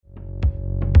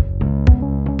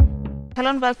Hello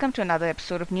and welcome to another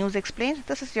episode of News Explained.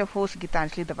 This is your host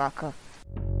Gitanjali Davakar.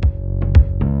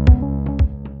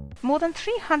 More than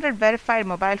 300 verified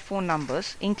mobile phone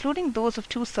numbers, including those of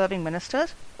two serving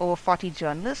ministers, over 40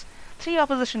 journalists, three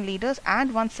opposition leaders,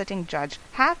 and one sitting judge,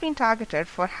 have been targeted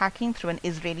for hacking through an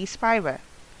Israeli spyware.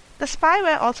 The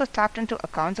spyware also tapped into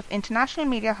accounts of international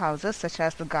media houses such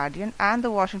as The Guardian and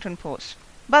The Washington Post.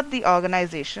 But the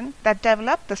organization that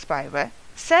developed the spyware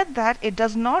said that it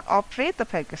does not operate the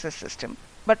Pegasus system,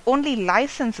 but only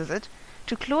licenses it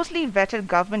to closely vetted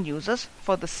government users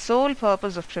for the sole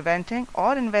purpose of preventing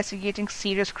or investigating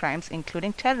serious crimes,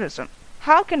 including terrorism.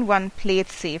 How can one play it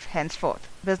safe henceforth?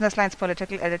 Business Line's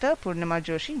political editor Purnima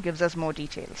Joshi gives us more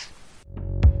details.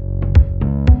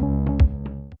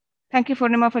 Thank you,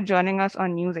 Purnima, for joining us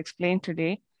on News Explained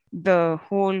today. The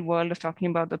whole world is talking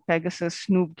about the Pegasus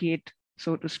Snoopgate,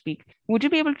 so to speak. Would you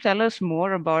be able to tell us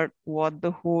more about what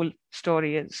the whole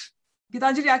story is?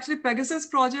 Gitanjali, actually, Pegasus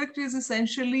project is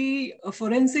essentially a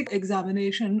forensic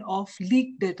examination of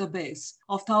leaked database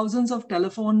of thousands of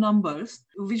telephone numbers,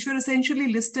 which were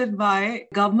essentially listed by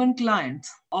government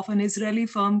clients of an Israeli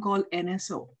firm called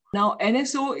NSO. Now,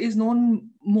 NSO is known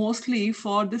mostly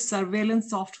for the surveillance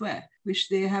software, which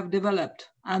they have developed.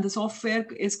 And the software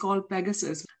is called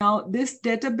Pegasus. Now, this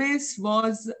database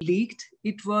was leaked.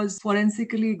 It was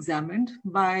forensically examined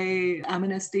by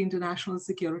Amnesty International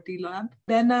Security Lab.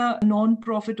 Then a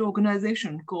non-profit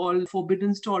organization called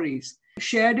Forbidden Stories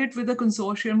shared it with a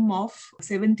consortium of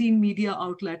 17 media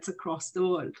outlets across the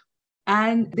world.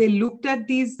 And they looked at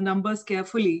these numbers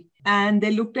carefully and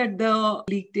they looked at the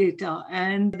leaked data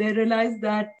and they realized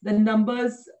that the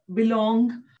numbers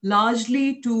belong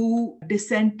largely to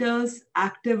dissenters,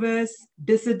 activists,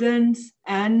 dissidents,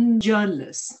 and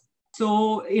journalists.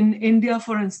 So in India,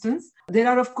 for instance, there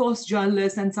are, of course,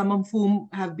 journalists, and some of whom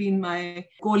have been my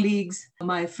colleagues,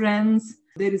 my friends.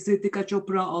 There is Ritika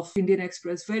Chopra of Indian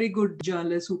Express, very good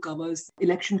journalist who covers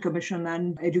election commission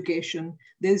and education.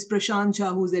 There is Prashant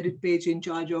Jha, who's edit page in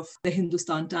charge of the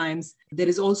Hindustan Times. There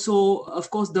is also, of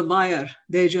course, the Wire.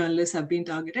 Their journalists have been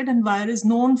targeted. And Wire is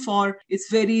known for its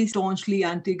very staunchly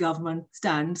anti-government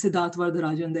stand. Siddharth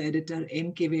Varadarajan, the editor,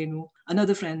 M.K. Venu,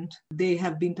 another friend, they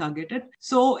have been targeted.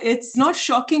 So it's not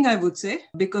shocking, I would say,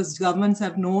 because governments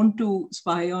have known to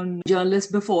spy on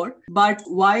journalists before. But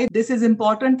why this is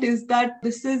important is that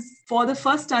this is, for the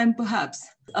first time perhaps,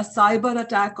 a cyber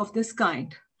attack of this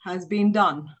kind has been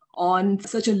done on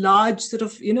such a large sort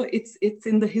of, it's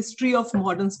in the history of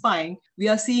modern spying. We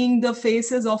are seeing the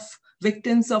faces of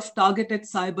victims of targeted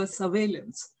cyber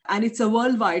surveillance. And it's a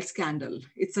worldwide scandal.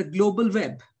 It's a global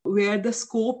web where the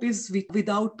scope is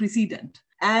without precedent.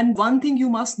 And one thing you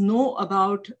must know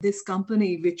about this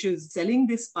company, which is selling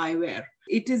this spyware,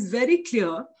 it is very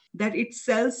clear that it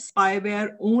sells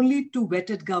spyware only to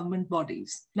vetted government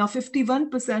bodies. Now,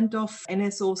 51% of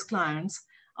NSO's clients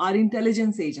are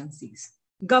intelligence agencies.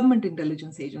 Government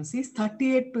intelligence agencies,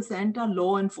 38% are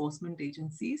law enforcement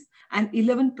agencies, and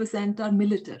 11% are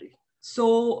military.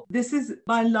 So this is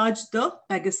by and large the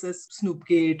Pegasus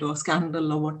Snoopgate or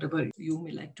scandal or whatever you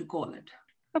may like to call it.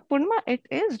 Purnima, it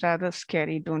is rather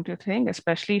scary, don't you think?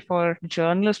 Especially for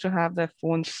journalists to have their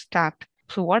phones tapped.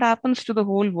 So what happens to the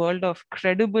whole world of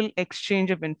credible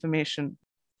exchange of information?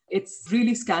 It's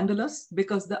really scandalous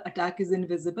because the attack is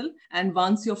invisible. And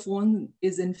once your phone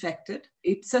is infected,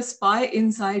 it's a spy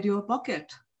inside your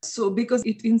pocket. So because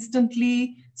it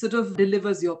instantly sort of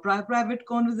delivers your private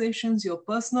conversations, your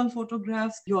personal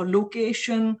photographs, your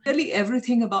location, really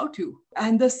everything about you.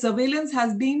 And the surveillance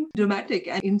has been dramatic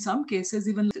and in some cases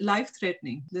even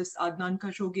life-threatening. This Adnan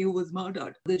Khashoggi who was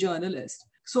murdered, the journalist.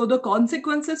 So the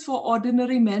consequences for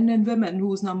ordinary men and women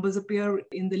whose numbers appear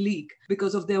in the leak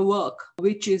because of their work,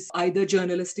 which is either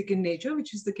journalistic in nature,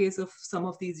 which is the case of some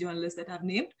of these journalists that I've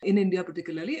named in India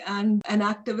particularly, and an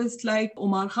activist like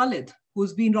Omar Khalid,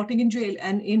 who's been rotting in jail.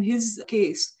 And in his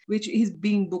case, which is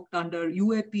being booked under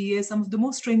UAPA, some of the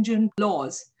most stringent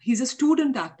laws, he's a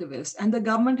student activist and the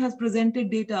government has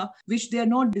presented data which they're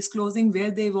not disclosing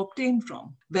where they've obtained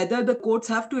from. Whether the courts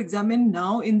have to examine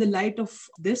now in the light of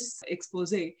this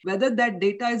expose, whether that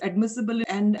data is admissible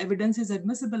and evidence is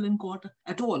admissible in court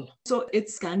at all. So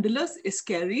it's scandalous, it's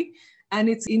scary, and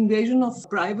it's invasion of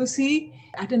privacy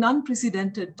at an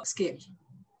unprecedented scale.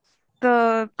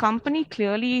 The company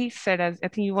clearly said, as I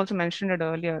think you also mentioned it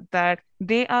earlier, that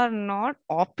they are not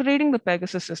operating the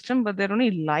Pegasus system, but they're only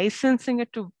licensing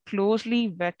it to closely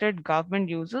vetted government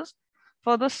users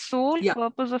for the sole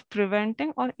purpose of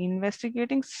preventing or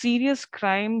investigating serious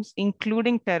crimes,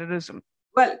 including terrorism.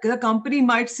 Well, the company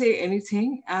might say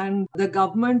anything, and the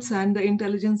governments and the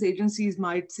intelligence agencies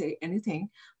might say anything.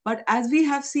 But as we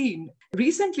have seen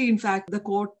recently, in fact, the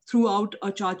court threw out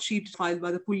a charge sheet filed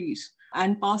by the police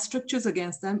and passed strictures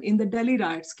against them in the Delhi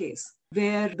riots case,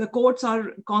 where the courts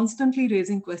are constantly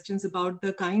raising questions about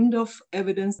the kind of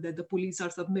evidence that the police are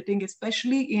submitting,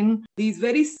 especially in these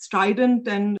very strident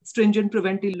and stringent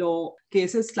preventive law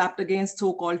cases slapped against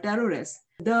so-called terrorists.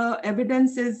 The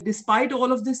evidence is, despite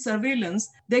all of this surveillance,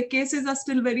 their cases are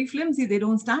still very flimsy. They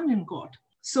don't stand in court.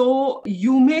 So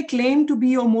you may claim to be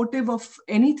your motive of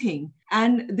anything.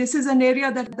 And this is an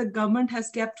area that the government has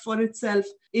kept for itself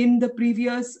in the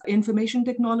previous Information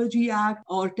Technology Act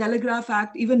or Telegraph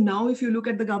Act. Even now, if you look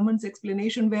at the government's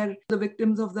explanation, where the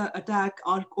victims of the attack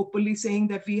are openly saying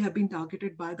that we have been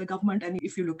targeted by the government. And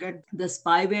if you look at the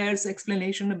spyware's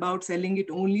explanation about selling it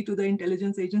only to the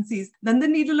intelligence agencies, then the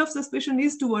needle of suspicion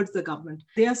is towards the government.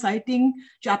 They are citing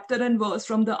chapter and verse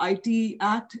from the IT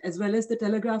Act as well as the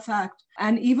Telegraph Act,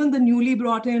 and even the newly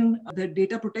brought in the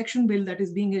data protection bill that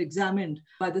is being examined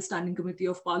by the Standing Committee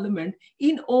of Parliament.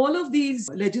 In all of these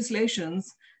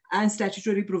legislations and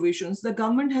statutory provisions, the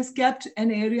government has kept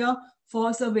an area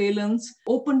for surveillance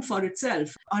open for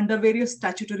itself under various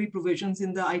statutory provisions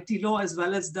in the IT law as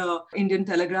well as the Indian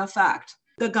Telegraph Act.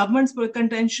 The government's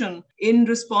contention in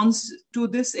response to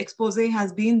this expose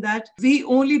has been that we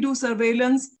only do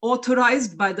surveillance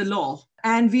authorized by the law,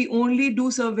 and we only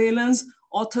do surveillance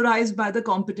authorized by the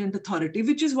competent authority,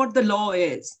 which is what the law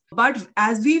is. But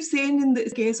as we've seen in the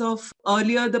case of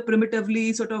earlier, the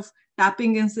primitively sort of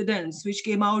tapping incidents, which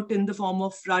came out in the form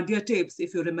of radio tapes,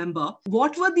 if you remember,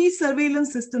 what were these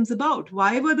surveillance systems about?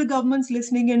 Why were the governments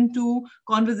listening into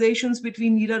conversations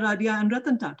between Neera Radia and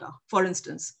Ratan Tata, for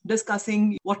instance,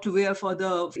 discussing what to wear for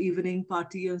the evening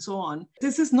party and so on?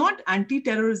 This is not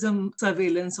anti-terrorism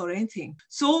surveillance or anything.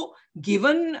 So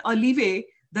given a leeway,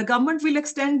 the government will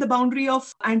extend the boundary of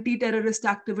anti-terrorist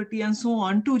activity and so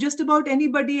on to just about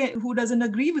anybody who doesn't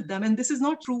agree with them. And this is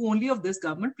not true only of this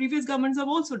government. Previous governments have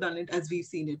also done it, as we've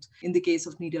seen it in the case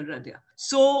of Neera Radia.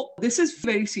 So this is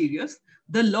very serious.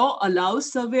 The law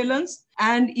allows surveillance,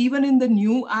 and even in the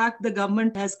new act, the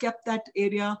government has kept that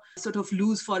area sort of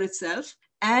loose for itself.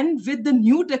 And with the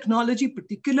new technology,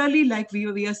 particularly like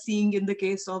we are seeing in the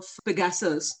case of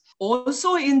Pegasus,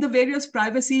 also in the various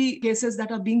privacy cases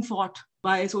that are being fought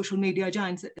by social media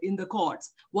giants in the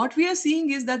courts, what we are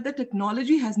seeing is that the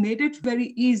technology has made it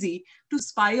very easy to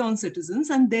spy on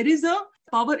citizens. And there is a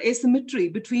power asymmetry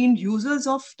between users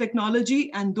of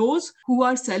technology and those who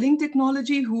are selling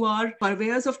technology, who are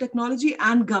purveyors of technology,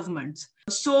 and governments.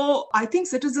 So I think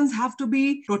citizens have to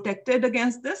be protected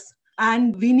against this.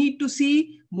 And we need to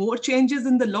see more changes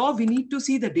in the law. We need to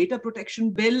see the data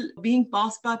protection bill being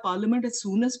passed by Parliament as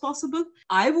soon as possible.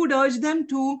 I would urge them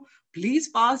to please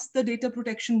pass the data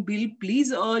protection bill.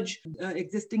 Please urge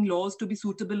existing laws to be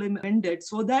suitably amended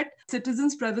so that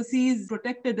citizens' privacy is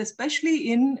protected,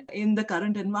 especially in the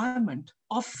current environment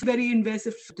of very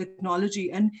invasive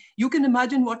technology. And you can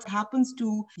imagine what happens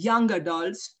to young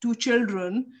adults, to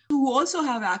children who also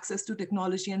have access to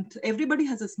technology. And everybody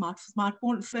has a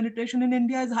smartphone penetration in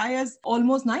India as high as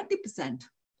almost 90%.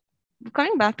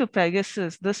 Coming back to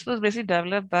Pegasus, this was basically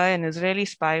developed by an Israeli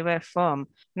spyware firm.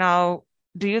 Now,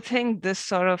 do you think this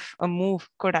sort of a move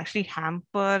could actually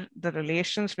hamper the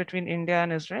relations between India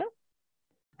and Israel?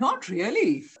 Not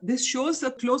really. This shows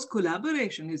a close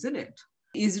collaboration, isn't it?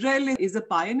 Israel is a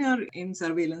pioneer in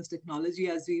surveillance technology,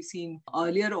 as we've seen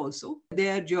earlier also.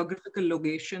 Their geographical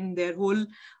location, their whole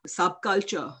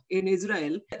subculture in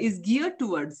Israel is geared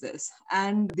towards this.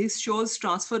 And this shows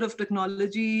transfer of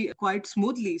technology quite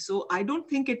smoothly. So I don't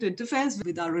think it interferes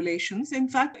with our relations. In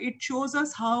fact, it shows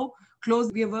us how close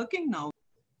we are working now.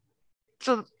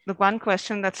 So the one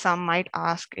question that some might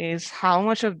ask is how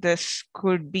much of this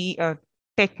could be a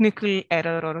technical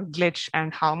error or a glitch,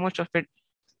 and how much of it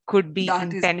could be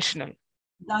intentional?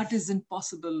 That is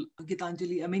impossible,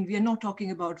 Gitanjali. I mean, we are not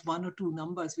talking about one or two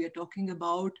numbers. We are talking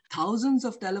about thousands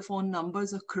of telephone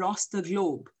numbers across the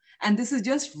globe. And this is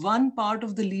just one part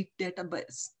of the leaked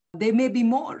database. There may be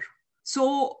more.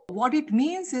 So what it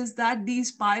means is that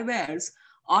these spywares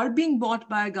are being bought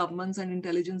by governments and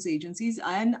intelligence agencies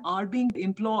and are being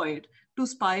employed to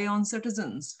spy on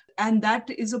citizens. And that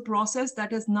is a process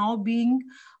that is now being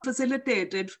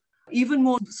facilitated even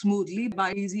more smoothly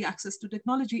by easy access to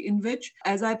technology, in which,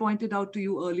 as I pointed out to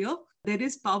you earlier, there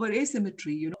is power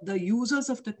asymmetry. The users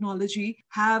of technology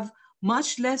have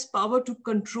much less power to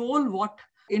control what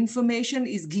information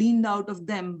is gleaned out of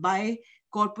them by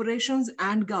corporations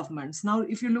and governments. Now,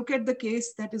 if you look at the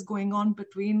case that is going on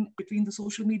between the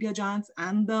social media giants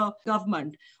and the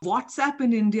government, WhatsApp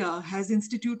in India has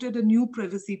instituted a new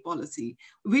privacy policy,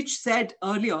 which said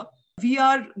earlier, we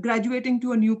are graduating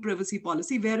to a new privacy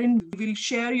policy wherein we will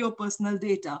share your personal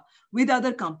data with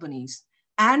other companies.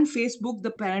 And Facebook,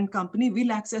 the parent company,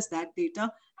 will access that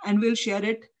data and will share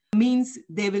it, means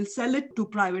they will sell it to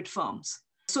private firms.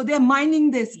 So they're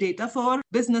mining this data for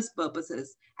business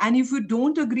purposes. And if you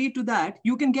don't agree to that,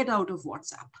 you can get out of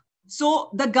WhatsApp.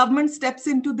 So the government steps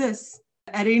into this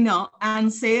arena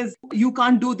and says, you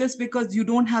can't do this because you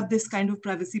don't have this kind of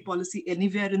privacy policy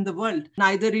anywhere in the world,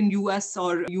 neither in US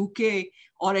or UK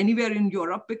or anywhere in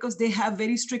Europe, because they have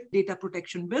very strict data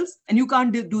protection bills. And you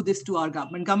can't do this to our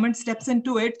government. Government steps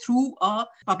into it through a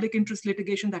public interest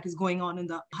litigation that is going on in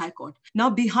the High Court. Now,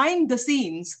 behind the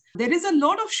scenes, there is a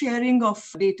lot of sharing of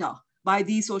data by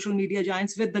these social media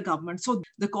giants with the government. So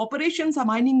the corporations are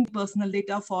mining personal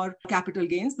data for capital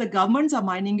gains. The governments are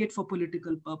mining it for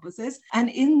political purposes.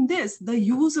 And in this, the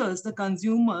users, the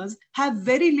consumers, have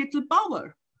very little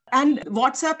power. And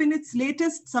WhatsApp, in its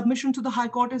latest submission to the High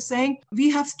Court, is saying we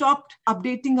have stopped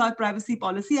updating our privacy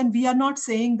policy, and we are not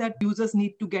saying that users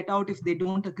need to get out if they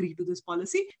don't agree to this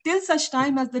policy till such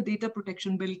time as the data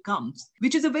protection bill comes,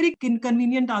 which is a very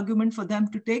inconvenient argument for them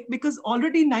to take, because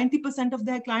already 90% of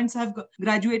their clients have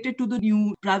graduated to the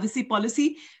new privacy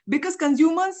policy, because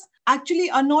consumers actually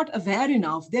are not aware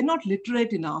enough. They're not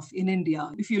literate enough in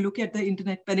India. If you look at the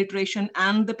internet penetration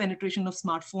and the penetration of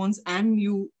smartphones and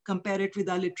you compare it with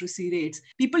our literacy rates,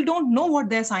 people don't know what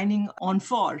they're signing on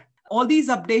for. All these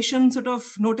updation sort of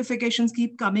notifications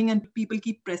keep coming and people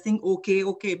keep pressing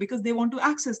okay, because they want to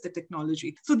access the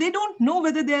technology. So they don't know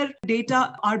whether their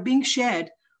data are being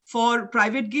shared for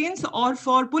private gains or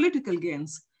for political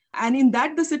gains. And in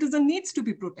that, the citizen needs to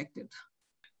be protected.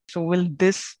 So will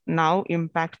this now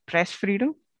impact press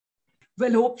freedom?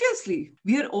 Well, obviously,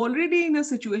 we are already in a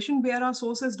situation where our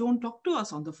sources don't talk to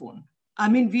us on the phone. I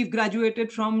mean, we've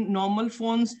graduated from normal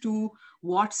phones to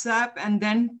WhatsApp and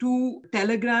then to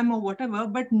Telegram or whatever.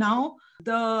 But now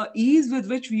the ease with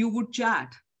which you would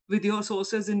chat with your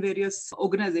sources in various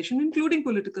organizations, including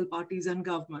political parties and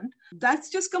government, that's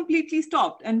just completely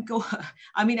stopped. And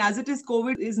I mean, as it is,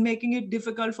 COVID is making it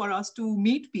difficult for us to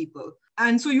meet people.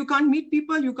 And so you can't meet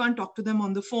people, you can't talk to them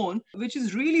on the phone, which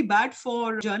is really bad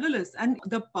for journalists. And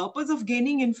the purpose of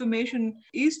gaining information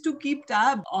is to keep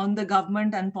tab on the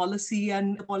government and policy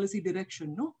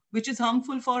direction, no? Which is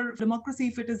harmful for democracy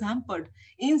if it is hampered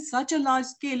in such a large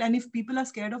scale. And if people are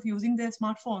scared of using their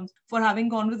smartphones for having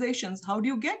conversations, how do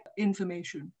you get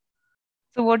information?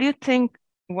 So what do you think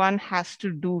one has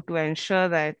to do to ensure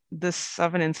that this sort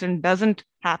of an incident doesn't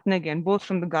happen again, both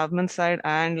from the government side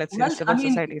and, let's say, the civil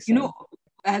society side?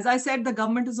 As I said, the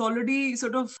government is already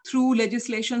sort of through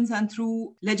legislations and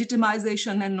through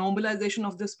legitimization and normalization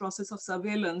of this process of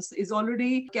surveillance is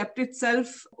already kept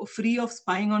itself free of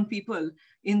spying on people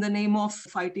in the name of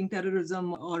fighting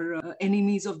terrorism or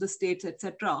enemies of the states,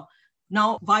 etc.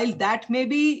 Now, while that may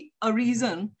be a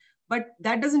reason, but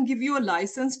that doesn't give you a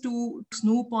license to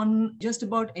snoop on just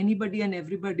about anybody and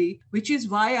everybody, which is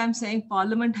why I'm saying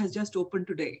Parliament has just opened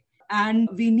today. And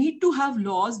we need to have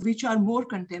laws which are more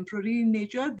contemporary in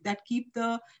nature, that keep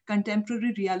the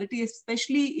contemporary reality,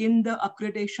 especially in the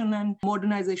upgradation and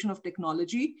modernization of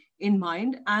technology, in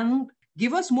mind, and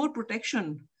give us more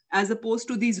protection as opposed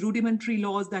to these rudimentary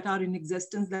laws that are in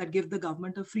existence that give the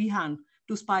government a free hand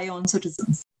to spy on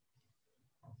citizens.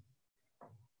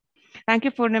 Thank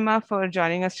you, Purnima, for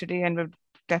joining us today. And we're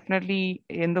definitely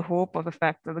in the hope of the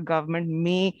fact that the government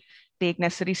may take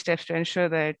necessary steps to ensure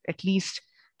that at least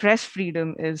press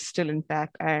freedom is still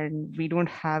intact and we don't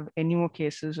have any more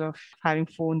cases of having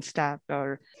phones tapped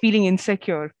or feeling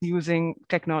insecure using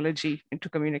technology to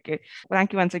communicate. Well,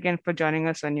 thank you once again for joining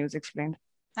us on News Explained.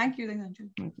 Thank you,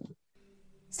 Devanjan.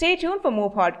 Stay tuned for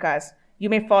more podcasts. You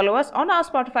may follow us on our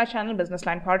Spotify channel, Business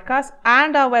Line Podcast,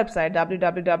 and our website,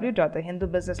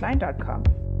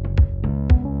 www.thehindubusinessline.com.